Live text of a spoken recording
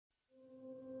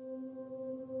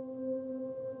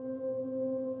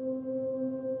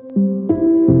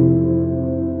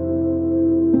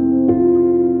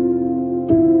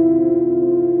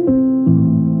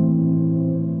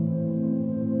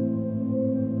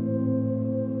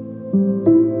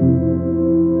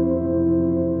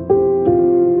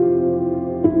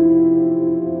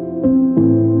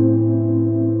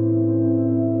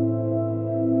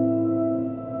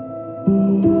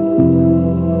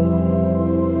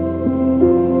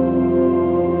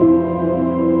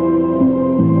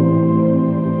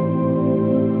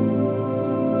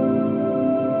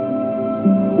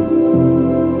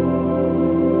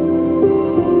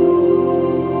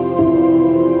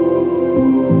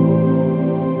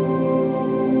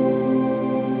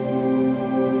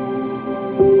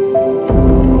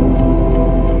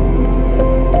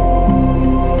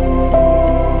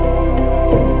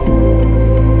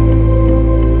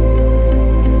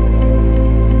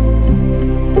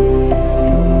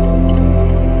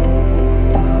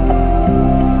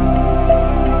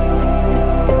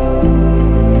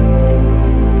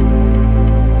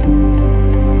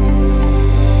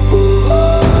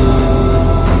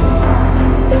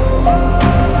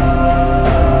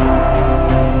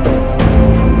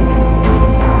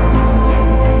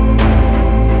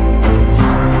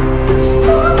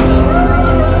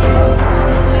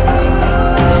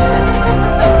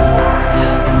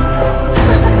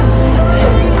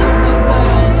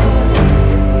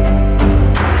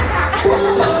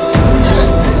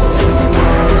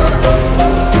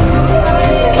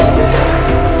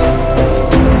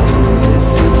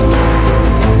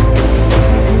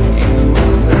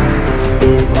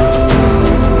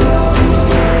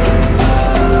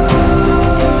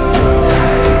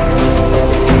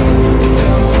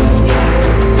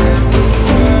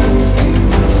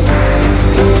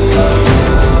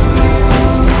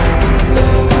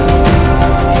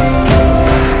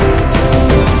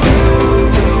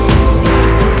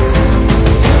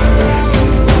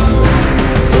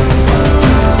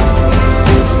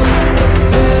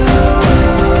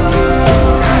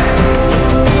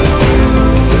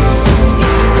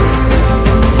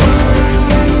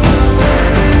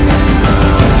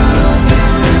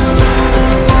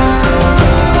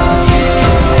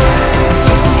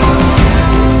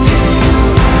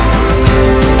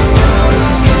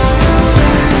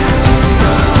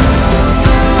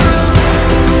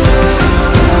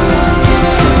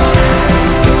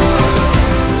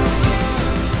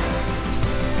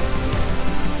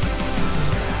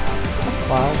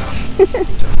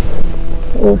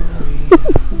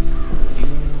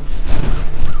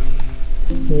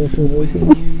It's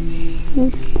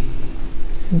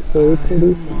very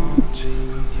pretty.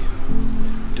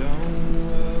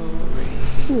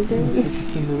 It's such a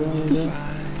Cinderella girl.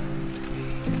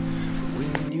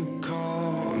 When you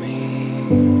call me,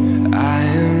 I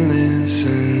am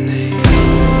listening.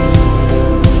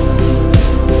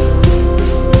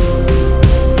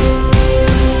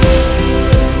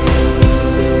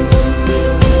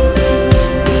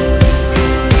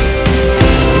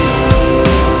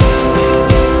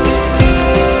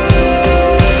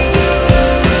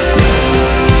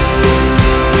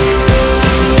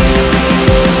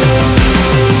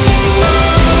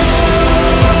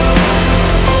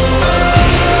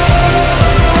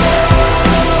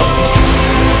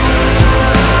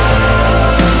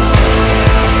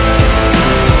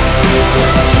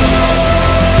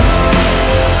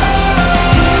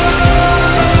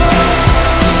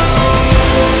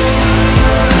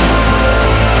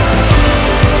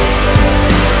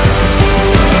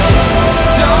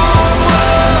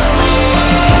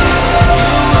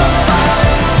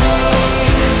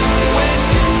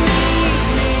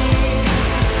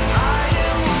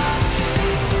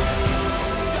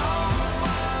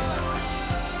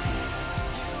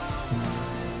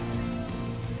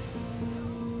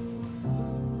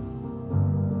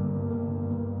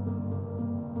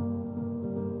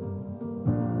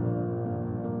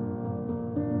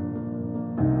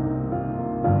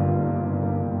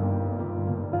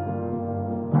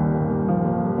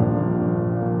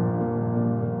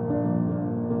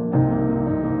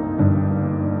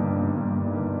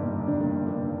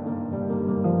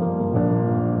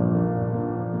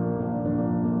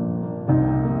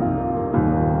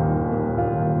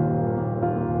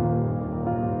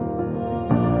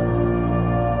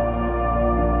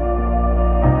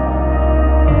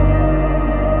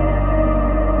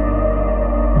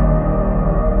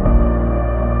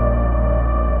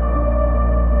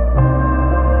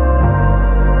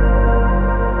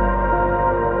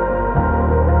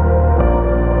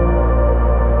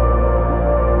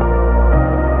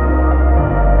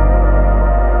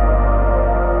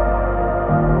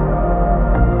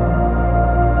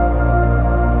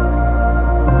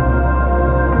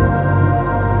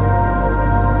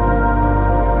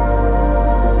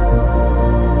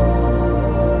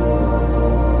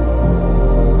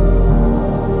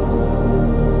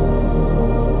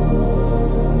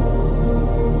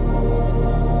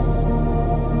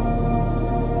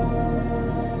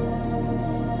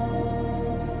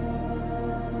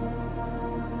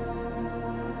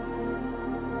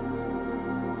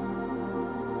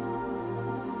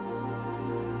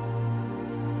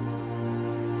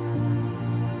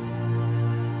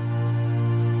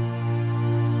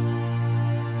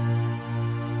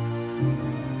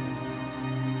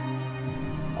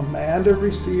 Amanda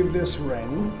received this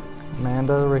ring.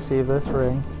 Amanda received this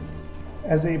ring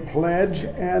As a pledge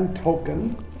and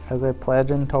token. As a pledge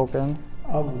and token.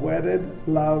 Of wedded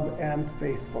love and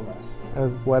faithfulness.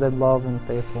 As wedded love and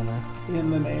faithfulness. In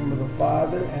the name of the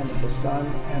Father, and of the Son,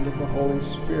 and of the Holy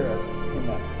Spirit.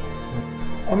 Amen.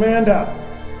 Amanda.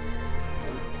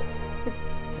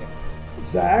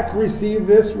 Zach received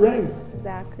this ring.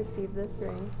 Zach received this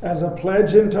ring. As a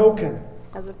pledge and token.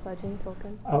 As a pledge and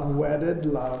token. Of wedded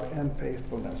love and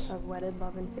faithfulness. Of wedded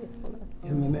love and faithfulness.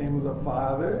 In the name of the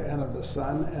Father, and of the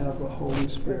Son, and of the Holy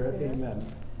Spirit. Amen.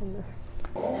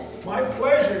 My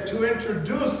pleasure to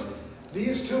introduce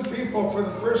these two people for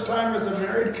the first time as a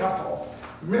married couple,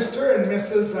 Mr. and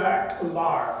Mrs. Zach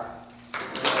Lahr.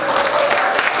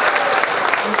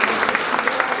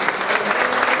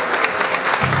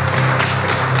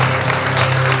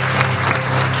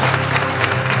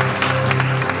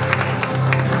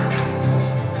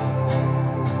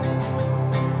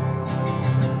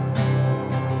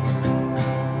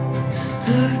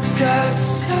 Look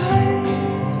outside,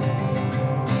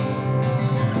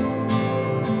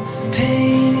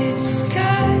 painted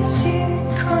skies, here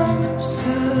comes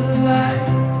the light.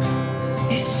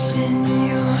 It's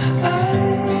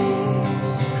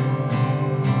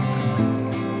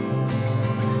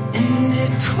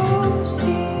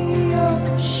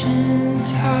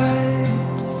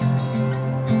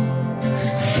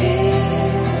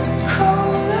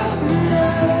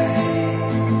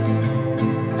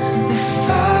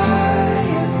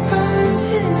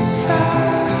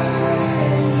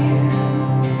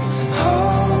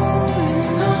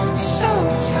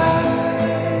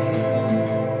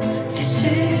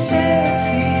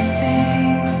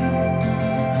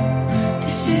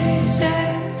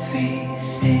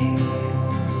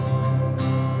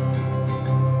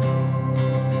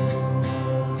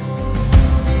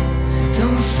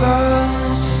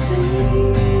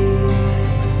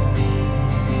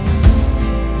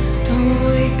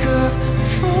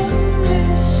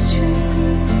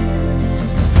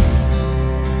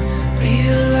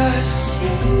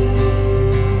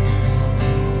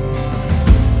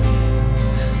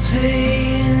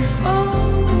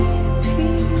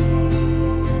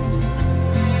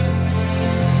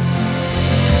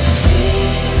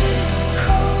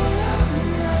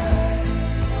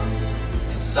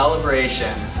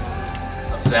celebration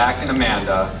of Zach and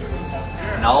Amanda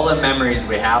and all the memories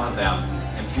we have of them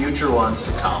and future ones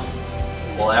to come,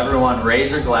 will everyone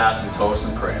raise their glass and toast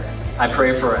in prayer. I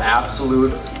pray for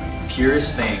absolute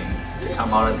purest thing to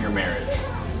come out of your marriage.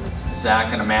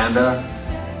 Zach and Amanda,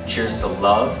 cheers to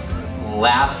love,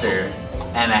 laughter,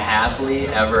 and a happily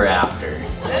ever after.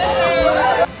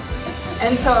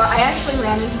 And so I actually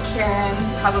ran into Karen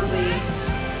probably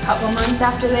a couple months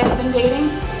after they had been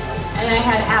dating, and I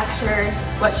had asked her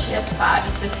what she had thought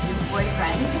of this new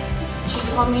boyfriend. She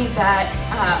told me that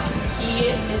he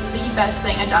is the best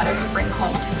thing a daughter could bring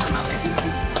home to her mother.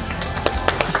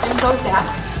 And so Zach,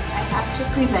 I have to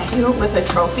present you with a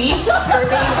trophy for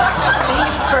being the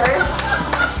first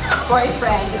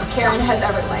boyfriend Karen has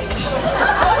ever liked.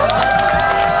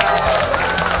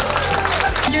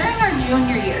 During our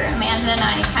junior year, Amanda and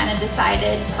I kind of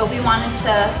decided we wanted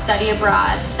to study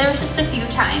abroad. There was just a few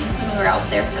times when we were out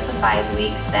there for the 5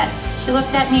 weeks that she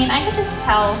looked at me and I could just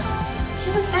tell she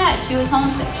was sad, she was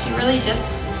homesick. She really just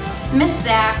missed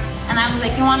Zach. And I was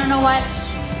like, you want to know what?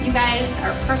 You guys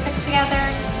are perfect together.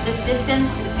 This distance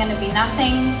is going to be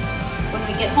nothing. When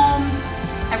we get home,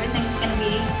 everything's going to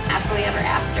be happily ever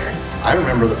after. I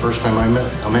remember the first time I met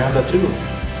Amanda too.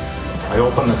 I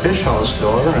opened the fish house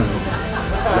door and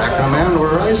Zach and Amanda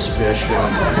were ice fishing.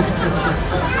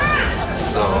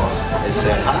 So I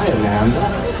said, hi Amanda.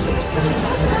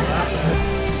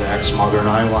 Zach's mother and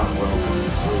I want to welcome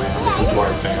Amanda into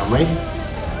our family.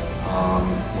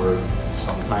 We're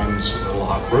sometimes a little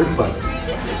awkward, but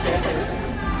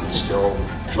we still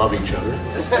love each other.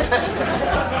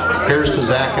 Here's to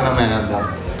Zach and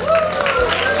Amanda.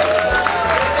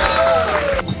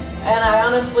 And I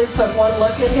honestly took one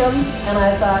look at him and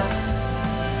I thought,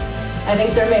 I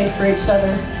think they're made for each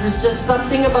other. There's just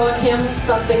something about him,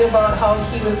 something about how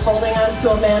he was holding on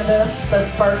to Amanda, the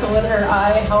sparkle in her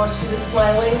eye, how she was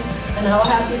smiling, and how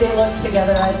happy they looked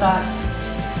together. I thought,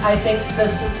 I think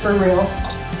this is for real.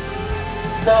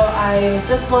 So I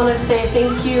just want to say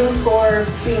thank you for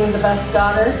being the best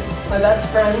daughter, my best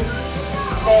friend,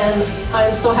 and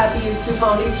I'm so happy you two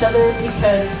found each other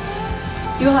because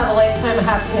you'll have a lifetime of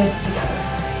happiness together.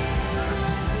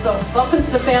 So welcome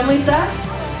to the family, Zach.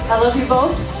 I love you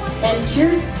both, and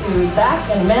cheers to Zach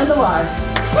and Amanda Lahr.